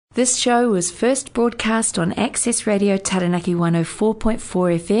This show was first broadcast on Access Radio Taranaki 104.4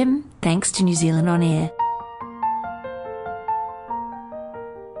 FM, thanks to New Zealand On Air.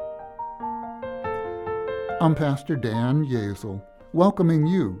 I'm Pastor Dan Yezel, welcoming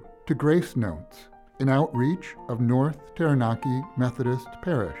you to Grace Notes, an outreach of North Taranaki Methodist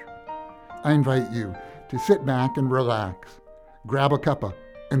Parish. I invite you to sit back and relax, grab a cuppa,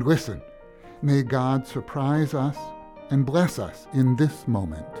 and listen. May God surprise us and bless us in this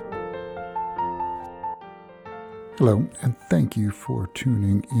moment. Hello, and thank you for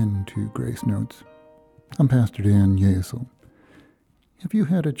tuning in to Grace Notes. I'm Pastor Dan Yezel. Have you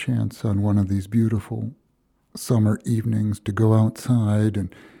had a chance on one of these beautiful summer evenings to go outside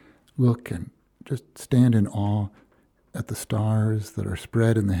and look and just stand in awe at the stars that are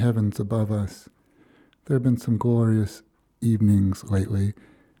spread in the heavens above us? There have been some glorious evenings lately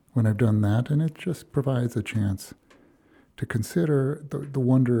when I've done that, and it just provides a chance to consider the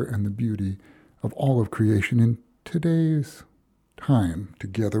wonder and the beauty of all of creation. In today's time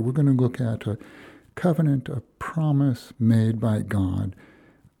together, we're going to look at a covenant, a promise made by God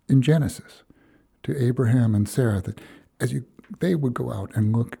in Genesis to Abraham and Sarah, that they would go out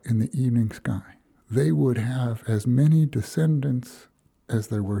and look in the evening sky, they would have as many descendants as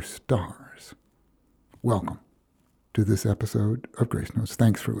there were stars. Welcome to this episode of Grace Notes.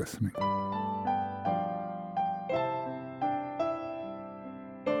 Thanks for listening.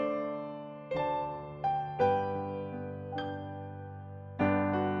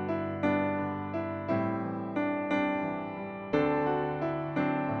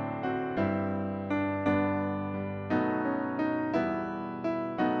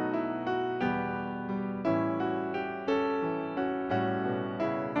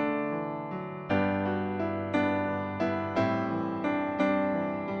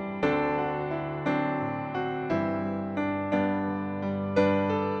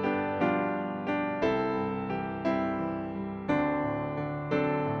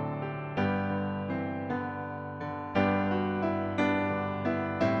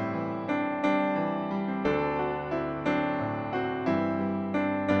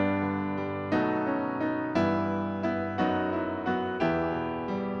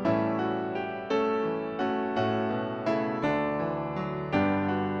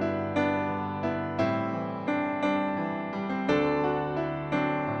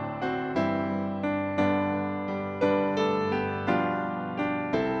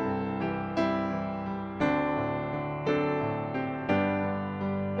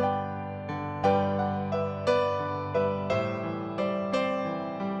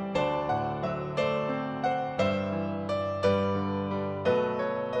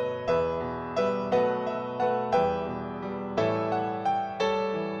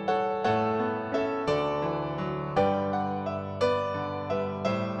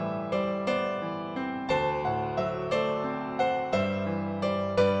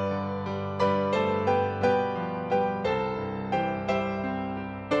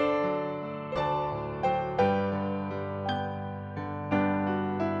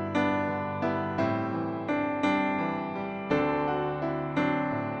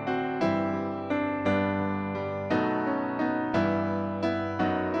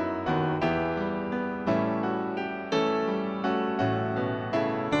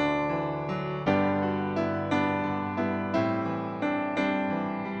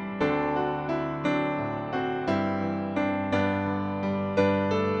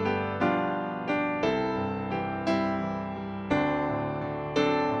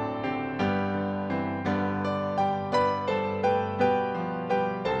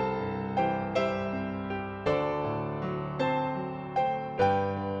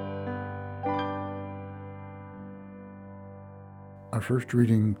 Our first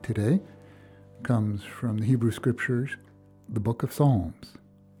reading today comes from the Hebrew Scriptures, the book of Psalms.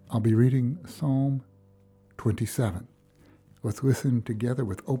 I'll be reading Psalm 27. Let's listen together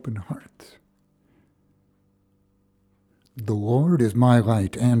with open hearts. The Lord is my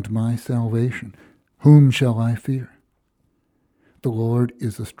light and my salvation. Whom shall I fear? The Lord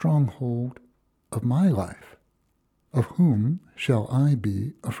is the stronghold of my life. Of whom shall I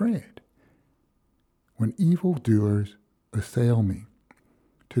be afraid? When evildoers assail me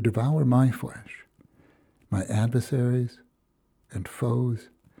to devour my flesh, my adversaries and foes,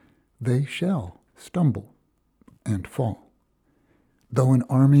 they shall stumble and fall. Though an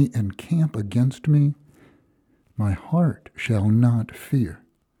army encamp against me, my heart shall not fear.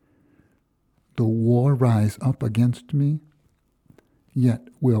 Though war rise up against me, yet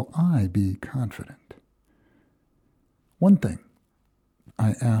will I be confident. One thing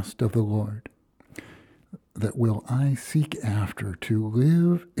I asked of the Lord, that will I seek after to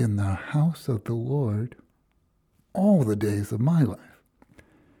live in the house of the Lord all the days of my life,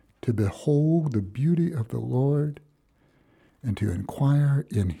 to behold the beauty of the Lord and to inquire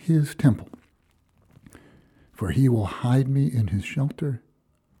in his temple. For he will hide me in his shelter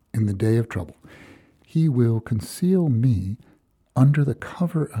in the day of trouble. He will conceal me under the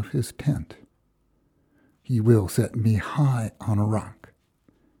cover of his tent. He will set me high on a rock.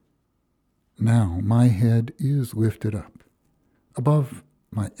 Now my head is lifted up above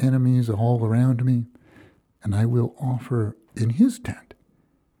my enemies all around me, and I will offer in his tent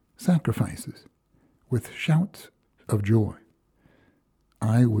sacrifices with shouts of joy.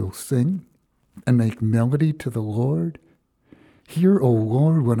 I will sing and make melody to the Lord. Hear, O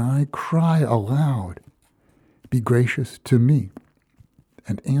Lord, when I cry aloud. Be gracious to me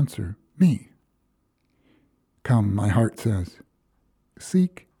and answer me. Come, my heart says,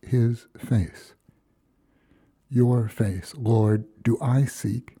 seek his face. Your face, Lord, do I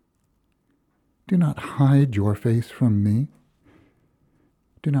seek. Do not hide your face from me.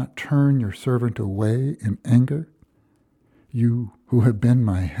 Do not turn your servant away in anger, you who have been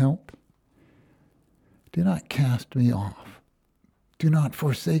my help. Do not cast me off. Do not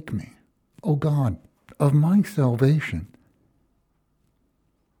forsake me, O God, of my salvation.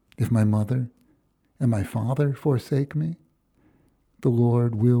 If my mother and my father forsake me, the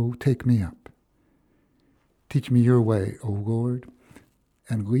Lord will take me up. Teach me your way, O Lord,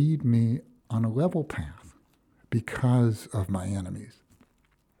 and lead me on a level path because of my enemies.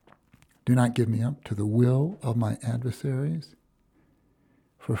 Do not give me up to the will of my adversaries,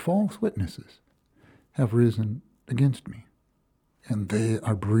 for false witnesses have risen against me, and they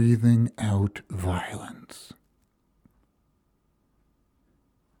are breathing out violence.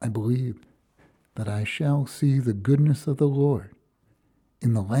 I believe that I shall see the goodness of the Lord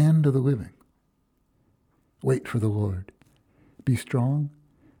in the land of the living. Wait for the Lord. Be strong,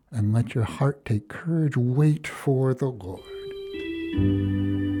 and let your heart take courage. Wait for the Lord.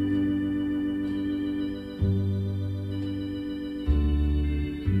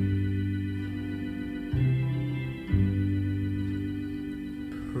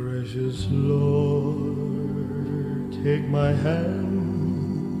 Precious Lord, take my hand,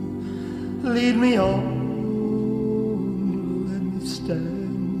 lead me on, let me stand.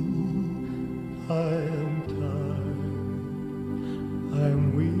 I am tired, I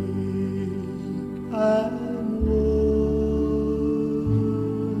am weak, I am worn.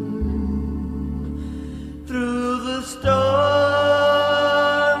 Through the storm,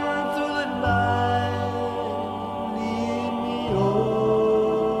 through the night, lead me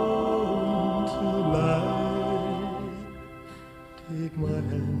on to light. Take my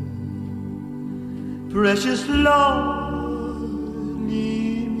hand, precious Lord,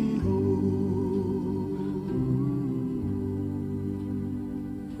 lead me home.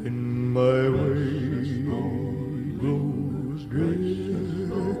 When my way grows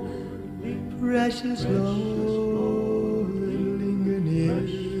drear, precious Lord, linger near.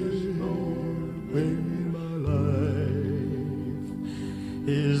 When my life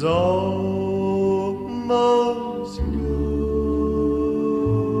is almost gone,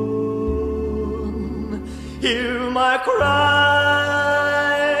 hear my cry,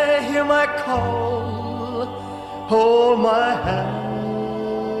 hear my call, hold my hand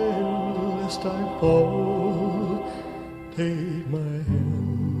lest I fall. Take my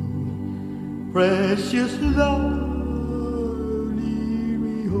hand, precious Lord, lead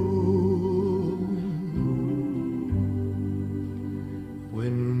me home.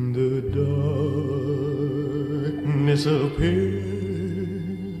 When the darkness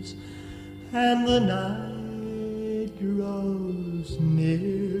appears and the night draws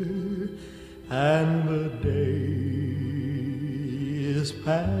near, and the day is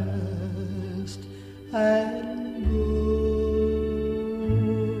past and gone.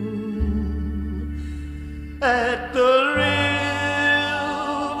 At the river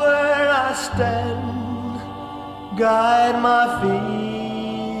I stand, guide my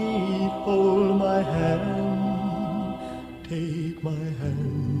feet, hold my hand, take my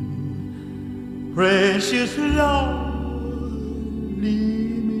hand, precious Lord,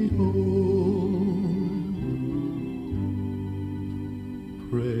 lead me home.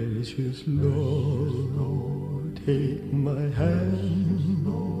 Precious Lord, take my hand,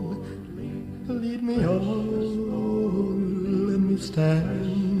 lead me on, let me stand.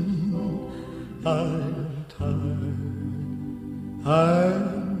 I'm tired,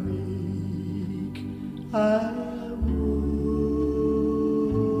 I'm weak, I'm worn.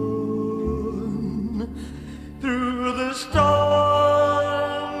 Through the storm,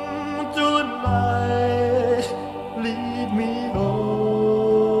 through the night,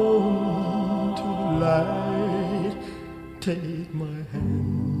 take my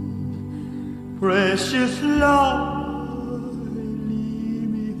hand, precious Lord, lead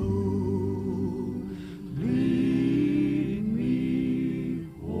me home, lead me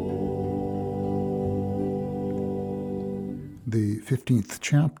home. The 15th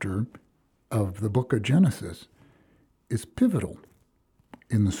chapter of the book of Genesis is pivotal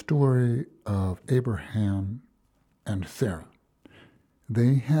in the story of Abraham and Sarah.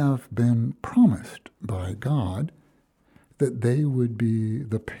 They have been promised by God that they would be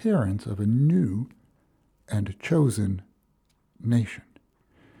the parents of a new and chosen nation.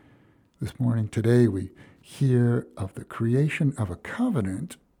 This morning, today, we hear of the creation of a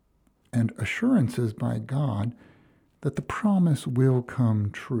covenant and assurances by God that the promise will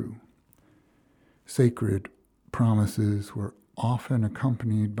come true. Sacred promises were often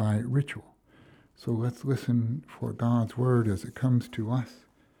accompanied by ritual. So let's listen for God's word as it comes to us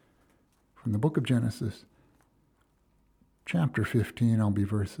from the book of Genesis, chapter 15. I'll be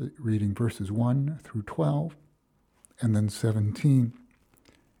reading verses 1 through 12, and then 17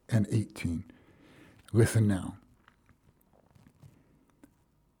 and 18. Listen now.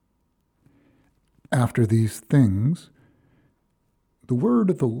 After these things, the word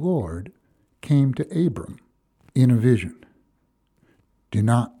of the Lord came to Abram in a vision. Do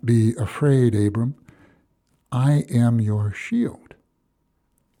not be afraid, Abram. I am your shield.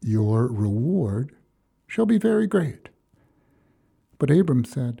 Your reward shall be very great. But Abram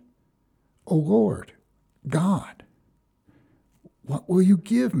said, O Lord, God, what will you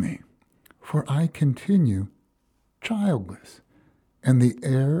give me? For I continue childless, and the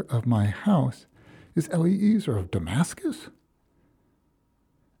heir of my house is Eliezer of Damascus.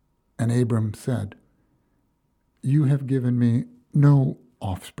 And Abram said, You have given me no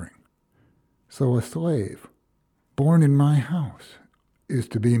offspring, so a slave born in my house is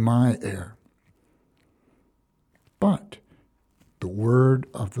to be my heir. But the word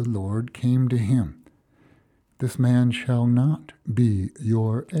of the Lord came to him, This man shall not be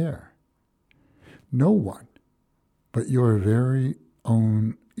your heir. No one but your very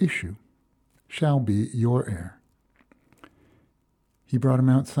own issue shall be your heir. He brought him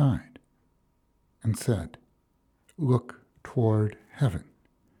outside and said, Look toward heaven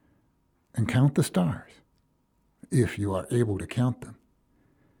and count the stars, if you are able to count them.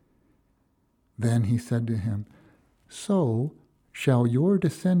 Then he said to him, So shall your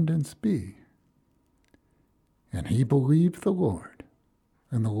descendants be. And he believed the Lord,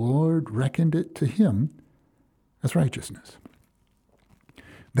 and the Lord reckoned it to him as righteousness.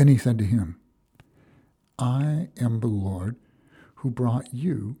 Then he said to him, I am the Lord who brought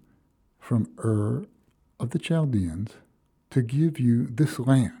you from Ur of the Chaldeans to give you this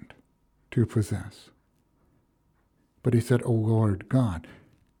land to possess. But he said, O Lord God,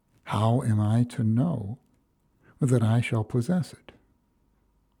 how am I to know that I shall possess it?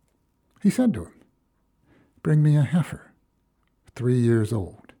 He said to him, Bring me a heifer, 3 years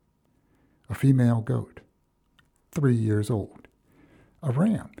old, a female goat, 3 years old, a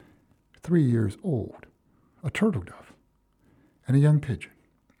ram, 3 years old, a turtle dove, and a young pigeon.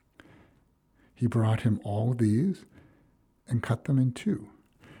 He brought him all these and cut them in two,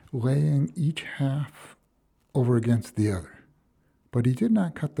 laying each half over against the other. But he did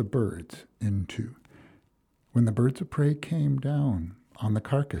not cut the birds in two. When the birds of prey came down on the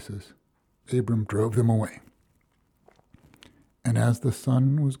carcasses, Abram drove them away. And as the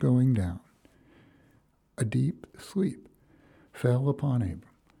sun was going down, a deep sleep fell upon Abram,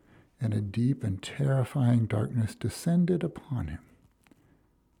 and a deep and terrifying darkness descended upon him.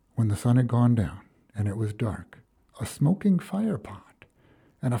 When the sun had gone down, and it was dark, a smoking firepot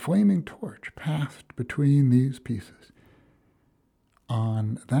and a flaming torch passed between these pieces.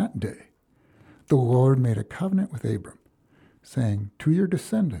 On that day, the Lord made a covenant with Abram, saying, To your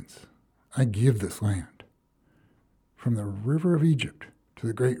descendants I give this land, from the river of Egypt to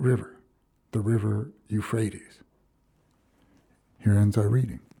the great river, the river Euphrates. Here ends our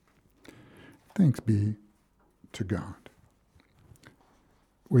reading. Thanks be to God.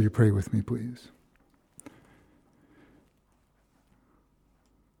 Will you pray with me, please?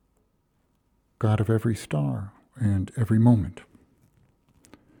 God of every star and every moment,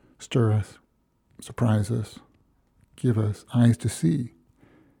 stir us, surprise us, give us eyes to see,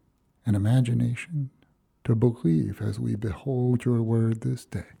 and imagination to believe as we behold your word this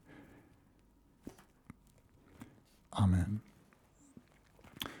day. Amen.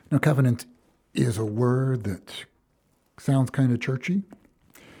 Now, covenant is a word that sounds kind of churchy,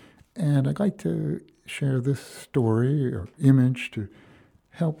 and I'd like to share this story or image to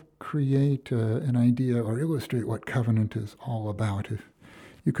help create an idea or illustrate what covenant is all about.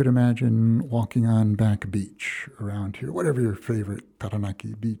 You could imagine walking on Back Beach around here, whatever your favorite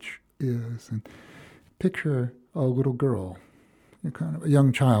Taranaki beach is, and picture a little girl, kind of a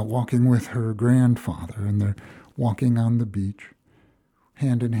young child walking with her grandfather, and they're walking on the beach,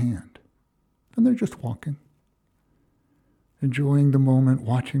 hand in hand. And they're just walking, enjoying the moment,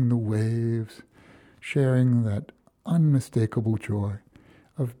 watching the waves, sharing that unmistakable joy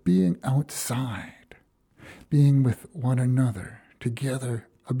of being outside, being with one another, together,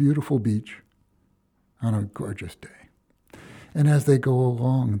 a beautiful beach on a gorgeous day. And as they go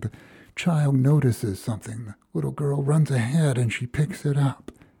along, the child notices something. The little girl runs ahead and she picks it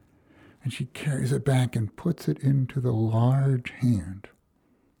up. And she carries it back and puts it into the large hand.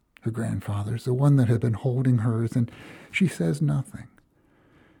 Her grandfather's, the one that had been holding hers, and she says nothing.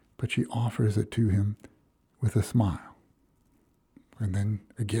 But she offers it to him with a smile. And then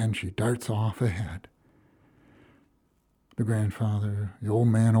again she darts off ahead. The grandfather, the old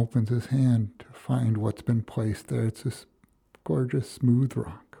man, opens his hand to find what's been placed there. It's this gorgeous, smooth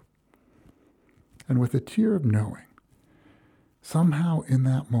rock. And with a tear of knowing, somehow in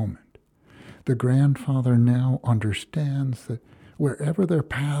that moment, the grandfather now understands that wherever their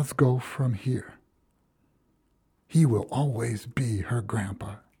paths go from here, he will always be her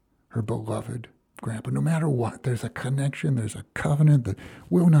grandpa, her beloved grandpa. No matter what, there's a connection, there's a covenant that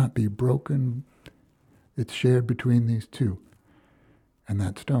will not be broken. It's shared between these two. And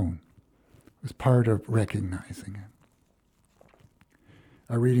that stone was part of recognizing it.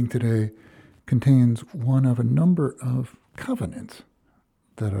 Our reading today contains one of a number of covenants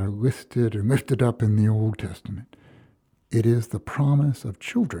that are listed or lifted up in the Old Testament. It is the promise of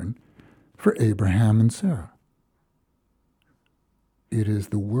children for Abraham and Sarah. It is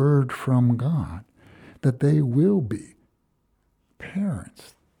the word from God that they will be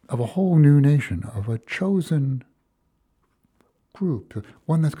parents of a whole new nation, of a chosen group,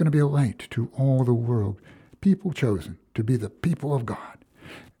 one that's going to be a light to all the world, people chosen to be the people of God.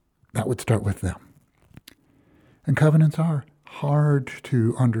 That would start with them. And covenants are hard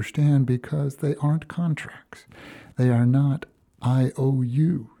to understand because they aren't contracts. They are not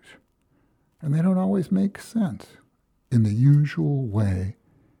IOUs. And they don't always make sense in the usual way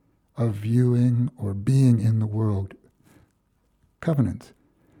of viewing or being in the world. Covenants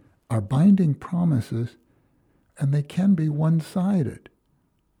are binding promises, and they can be one-sided.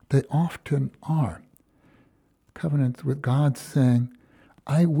 They often are. Covenants with God saying,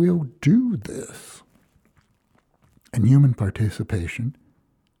 I will do this. And human participation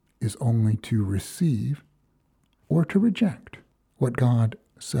is only to receive or to reject what God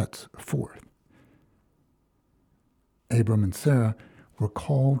sets forth. Abram and Sarah were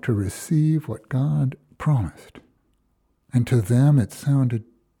called to receive what God promised. And to them it sounded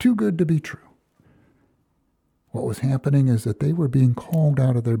too good to be true. What was happening is that they were being called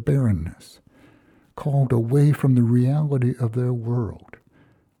out of their barrenness, called away from the reality of their world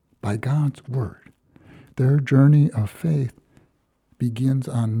by God's word. Their journey of faith begins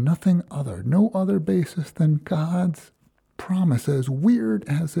on nothing other, no other basis than God's promise, as weird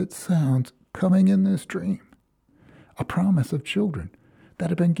as it sounds, coming in this dream. A promise of children that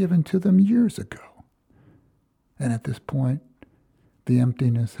had been given to them years ago. And at this point, the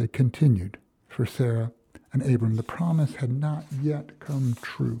emptiness had continued for Sarah and Abram. The promise had not yet come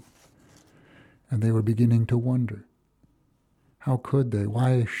true. And they were beginning to wonder, how could they,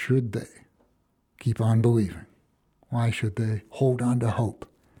 why should they keep on believing? Why should they hold on to hope?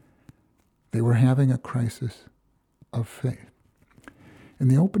 They were having a crisis of faith. And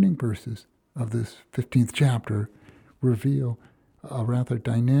the opening verses of this 15th chapter reveal a rather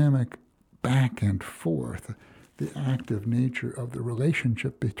dynamic back and forth, the active nature of the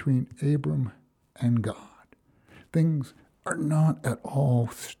relationship between Abram and God. Things are not at all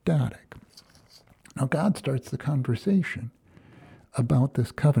static. Now God starts the conversation about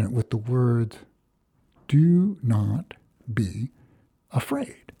this covenant with the words, do not be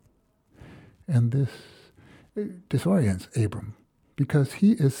afraid. And this disorients Abram because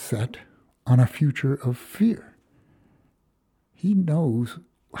he is set on a future of fear. He knows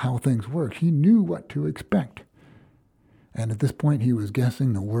how things work. He knew what to expect. And at this point, he was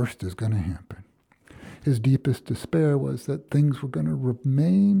guessing the worst is going to happen. His deepest despair was that things were going to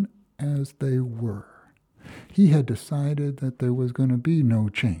remain as they were. He had decided that there was going to be no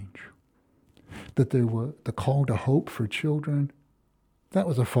change, that there was the call to hope for children. That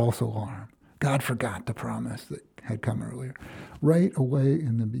was a false alarm. God forgot the promise that had come earlier. Right away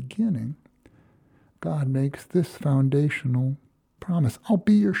in the beginning, God makes this foundational promise. I'll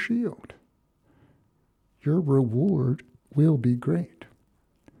be your shield. Your reward will be great.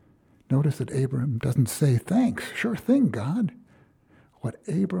 Notice that Abram doesn't say, thanks, sure thing, God. What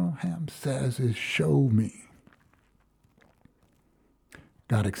Abraham says is, show me.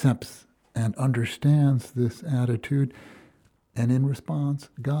 God accepts and understands this attitude, and in response,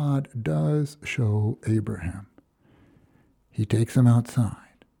 God does show Abraham. He takes him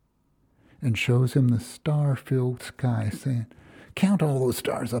outside and shows him the star-filled sky, saying, count all those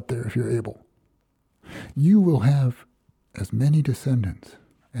stars up there if you're able. You will have as many descendants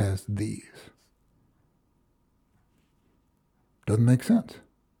as these. Doesn't make sense.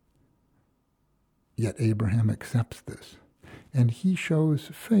 Yet Abraham accepts this, and he shows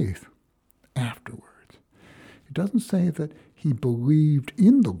faith afterwards. It doesn't say that he believed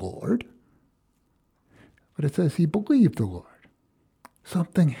in the Lord, but it says he believed the Lord.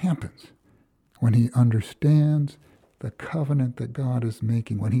 Something happens when he understands the covenant that God is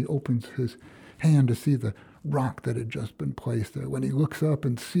making, when he opens his hand to see the rock that had just been placed there, when he looks up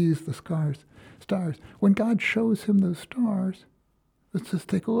and sees the stars. When God shows him those stars, let's just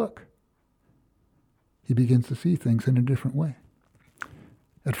take a look. He begins to see things in a different way.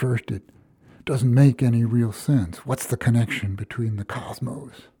 At first, it doesn't make any real sense. What's the connection between the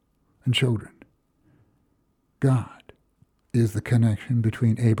cosmos and children? God is the connection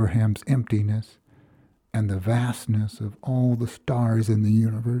between Abraham's emptiness and the vastness of all the stars in the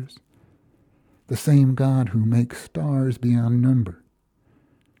universe. The same God who makes stars beyond number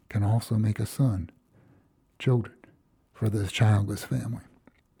can also make a son, children, for this childless family.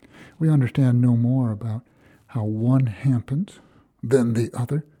 We understand no more about how one happens than the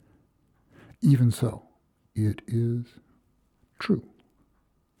other. Even so, it is true.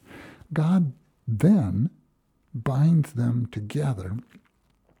 God then binds them together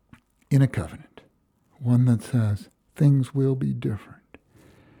in a covenant, one that says things will be different,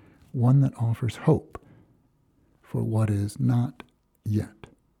 one that offers hope for what is not yet.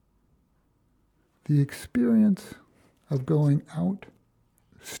 The experience of going out,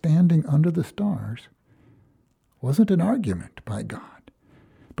 standing under the stars, wasn't an argument by God,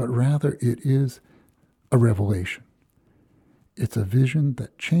 but rather it is a revelation. It's a vision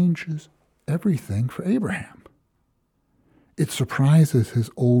that changes everything for Abraham. It surprises his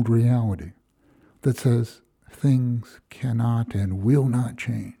old reality that says things cannot and will not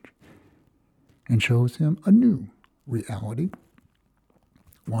change, and shows him a new reality,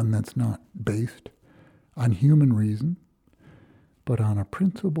 one that's not based on human reason, but on a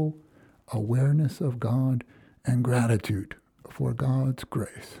principle, awareness of God, and gratitude for God's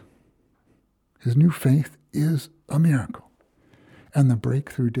grace. His new faith is a miracle, and the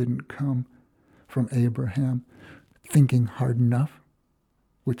breakthrough didn't come from Abraham thinking hard enough,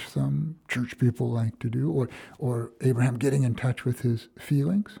 which some church people like to do, or Abraham getting in touch with his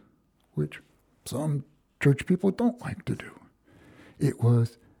feelings, which some church people don't like to do. It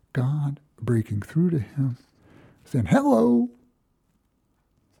was God breaking through to him, saying, hello,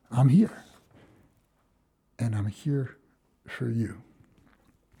 I'm here, and I'm here for you.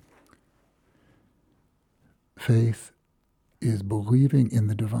 Faith is believing in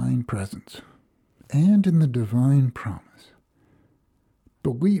the divine presence and in the divine promise.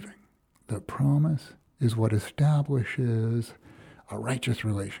 Believing that promise is what establishes a righteous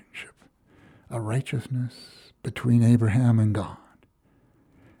relationship, a righteousness between Abraham and God.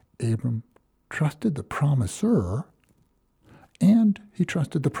 Abram trusted the promiser, and he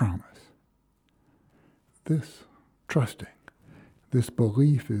trusted the promise. This trusting, this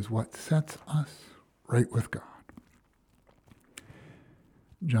belief is what sets us right with God.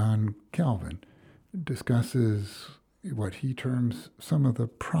 John Calvin discusses what he terms some of the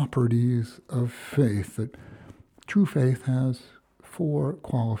properties of faith, that true faith has 4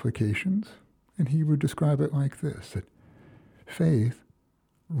 qualifications, and he would describe it like this, that faith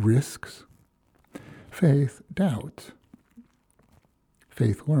risks, faith doubts,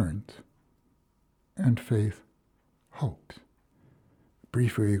 faith learns, and faith hopes.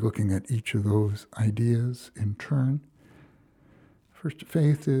 Briefly looking at each of those ideas in turn. First,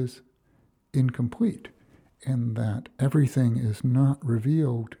 faith is incomplete in that everything is not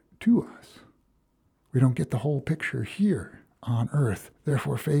revealed to us. We don't get the whole picture here on earth.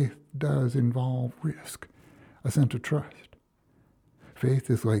 Therefore, faith does involve risk, a sense of trust. Faith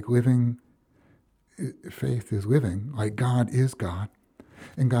is living like God is God,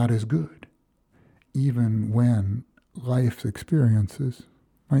 and God is good, even when life's experiences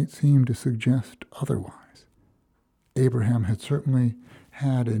might seem to suggest otherwise. Abraham had certainly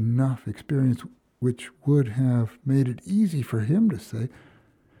had enough experience which would have made it easy for him to say,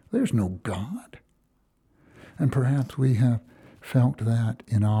 there's no God. And perhaps we have felt that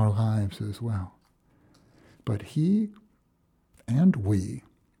in our lives as well. But he and we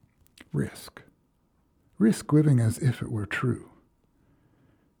risk living as if it were true.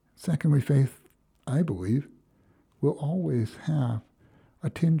 Secondly, faith, I believe, will always have a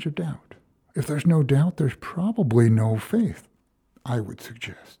tinge of doubt. If there's no doubt, there's probably no faith, I would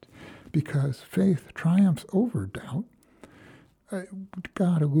suggest, because faith triumphs over doubt.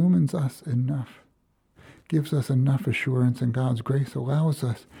 God illumines us enough, gives us enough assurance, and God's grace allows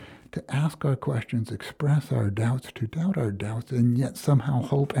us to ask our questions, express our doubts, to doubt our doubts, and yet somehow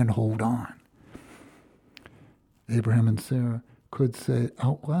hope and hold on. Abraham and Sarah could say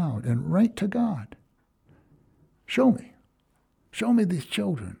out loud and right to God, show me these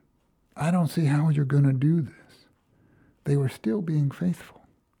children. I don't see how you're going to do this. They were still being faithful.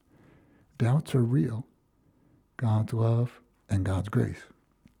 Doubts are real. God's love and God's grace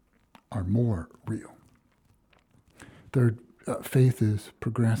are more real. Third, faith is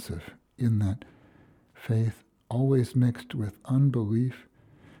progressive in that faith always mixed with unbelief,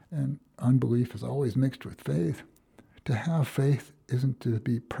 and unbelief is always mixed with faith. To have faith isn't to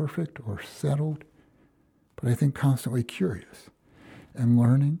be perfect or settled, but I think constantly curious and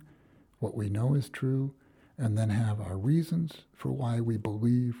learning what we know is true, and then have our reasons for why we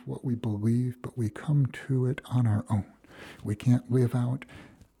believe what we believe, but we come to it on our own. We can't live out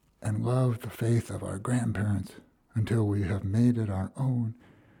and love the faith of our grandparents until we have made it our own,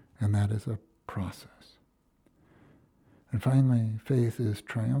 and that is a process. And finally, faith is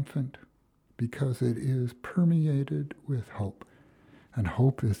triumphant because it is permeated with hope. And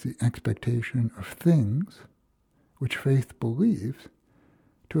hope is the expectation of things which faith believes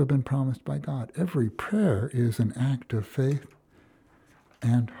to have been promised by God. Every prayer is an act of faith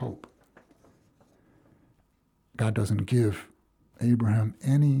and hope. God doesn't give Abraham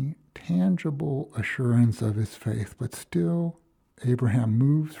any tangible assurance of his faith, but still Abraham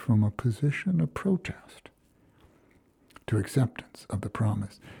moves from a position of protest to acceptance of the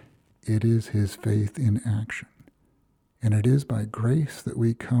promise. It is his faith in action. And it is by grace that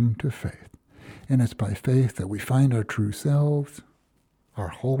we come to faith. And it's by faith that we find our true selves, our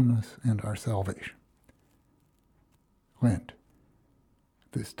wholeness, and our salvation. Lent,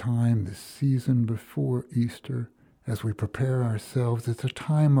 this time, this season before Easter, as we prepare ourselves, it's a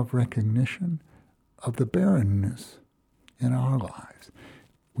time of recognition of the barrenness in our lives.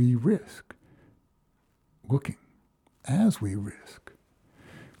 We risk looking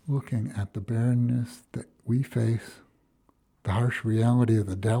at the barrenness that we face, the harsh reality of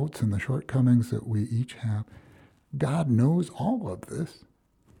the doubts and the shortcomings that we each have. God knows all of this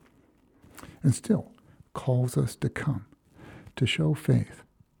and still calls us to come, to show faith,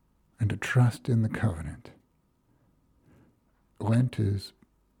 and to trust in the covenant. Lent is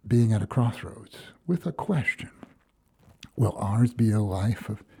being at a crossroads with a question. Will ours be a life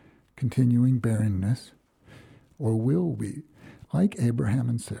of continuing barrenness, or will we, like Abraham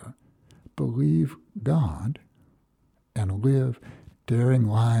and Sarah, believe God and live daring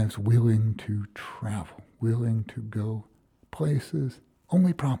lives willing to travel, willing to go places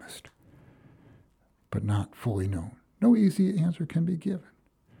only promised, but not fully known? No easy answer can be given,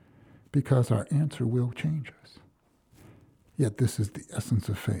 because our answer will change us. Yet this is the essence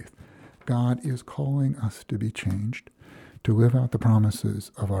of faith. God is calling us to be changed, to live out the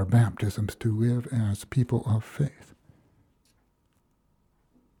promises of our baptisms, to live as people of faith.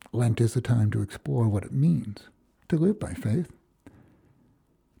 Lent is a time to explore what it means to live by faith.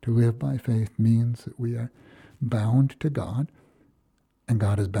 To live by faith means that we are bound to God, and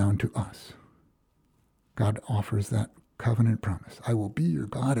God is bound to us. God offers that covenant promise. I will be your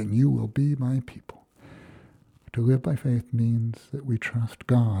God, and you will be my people. To live by faith means that we trust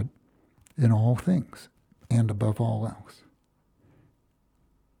God in all things and above all else.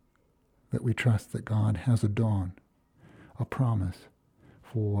 That we trust that God has a dawn, a promise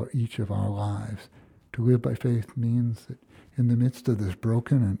for each of our lives. To live by faith means that in the midst of this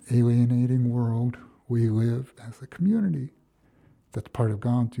broken and alienating world, we live as a community that's part of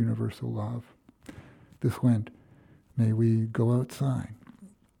God's universal love. This Lent, may we go outside,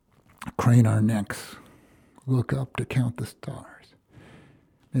 crane our necks, look up to count the stars.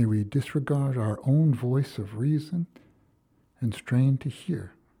 May we disregard our own voice of reason and strain to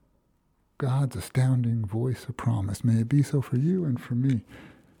hear God's astounding voice of promise. May it be so for you and for me,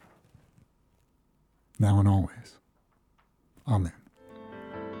 now and always. Amen.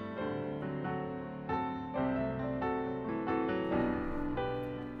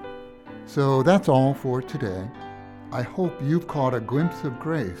 So that's all for today. I hope you've caught a glimpse of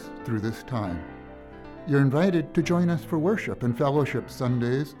grace through this time. You're invited to join us for worship and fellowship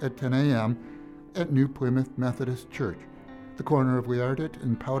Sundays at 10 a.m. at New Plymouth Methodist Church, the corner of Liardet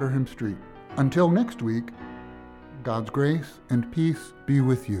and Powderham Street. Until next week, God's grace and peace be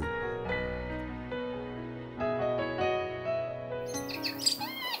with you.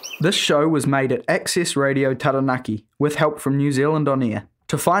 This show was made at Access Radio Taranaki with help from New Zealand On Air.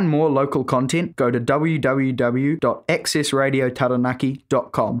 To find more local content, go to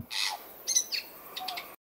www.accessradiotaranaki.com.